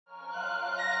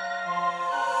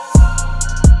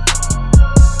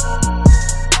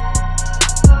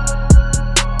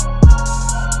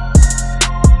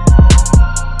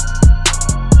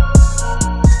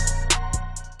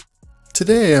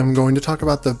today I'm going to talk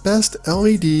about the best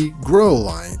LED grow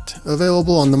light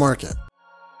available on the market.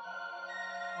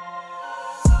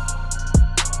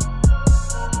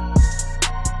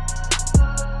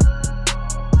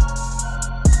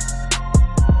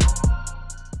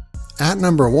 At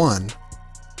number 1,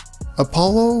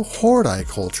 Apollo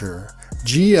Horticulture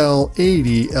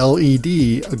GL80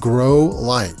 LED Grow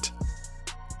Light.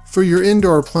 For your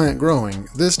indoor plant growing,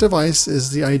 this device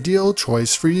is the ideal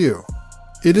choice for you.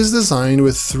 It is designed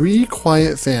with 3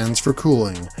 quiet fans for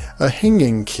cooling, a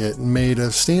hanging kit made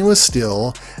of stainless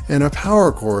steel, and a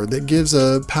power cord that gives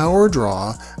a power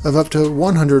draw of up to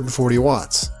 140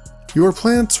 watts. Your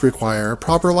plants require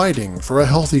proper lighting for a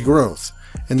healthy growth,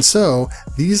 and so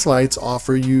these lights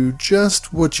offer you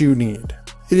just what you need.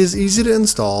 It is easy to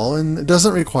install and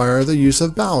doesn't require the use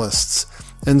of ballasts,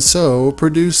 and so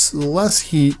produce less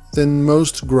heat than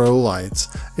most grow lights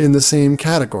in the same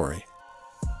category.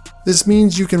 This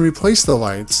means you can replace the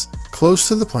lights close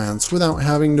to the plants without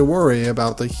having to worry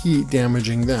about the heat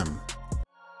damaging them.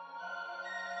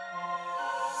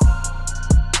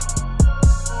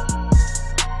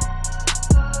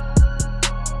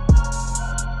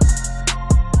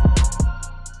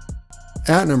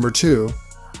 At number 2,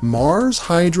 Mars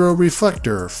Hydro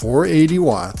Reflector 480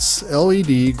 watts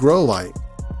LED Grow Light.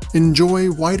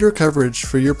 Enjoy wider coverage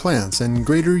for your plants and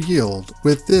greater yield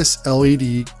with this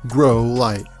LED grow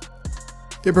light.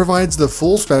 It provides the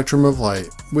full spectrum of light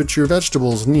which your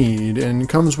vegetables need and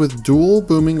comes with dual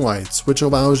booming lights, which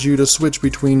allows you to switch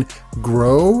between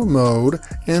grow mode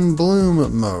and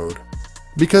bloom mode.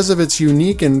 Because of its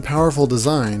unique and powerful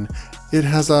design, it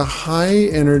has a high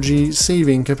energy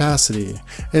saving capacity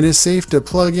and is safe to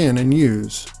plug in and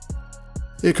use.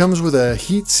 It comes with a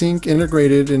heat sink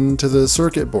integrated into the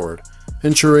circuit board,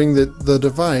 ensuring that the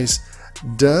device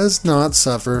does not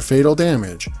suffer fatal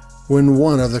damage when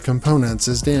one of the components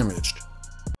is damaged.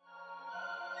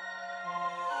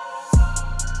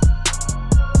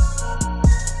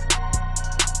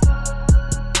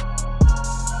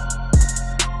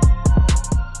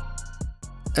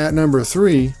 At number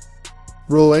 3,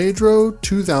 Roleadro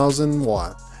 2000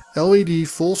 watt LED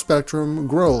full spectrum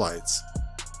grow lights.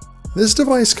 This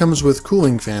device comes with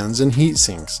cooling fans and heat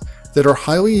sinks that are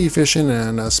highly efficient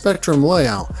and a spectrum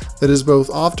layout that is both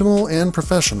optimal and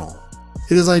professional.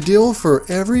 It is ideal for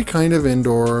every kind of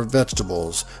indoor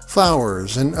vegetables,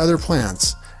 flowers, and other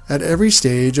plants at every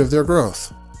stage of their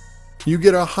growth. You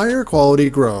get a higher quality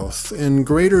growth and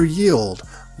greater yield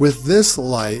with this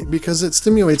light because it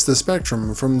stimulates the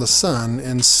spectrum from the sun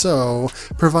and so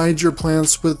provides your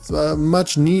plants with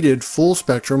much needed full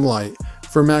spectrum light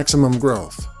for maximum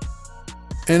growth.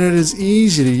 And it is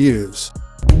easy to use.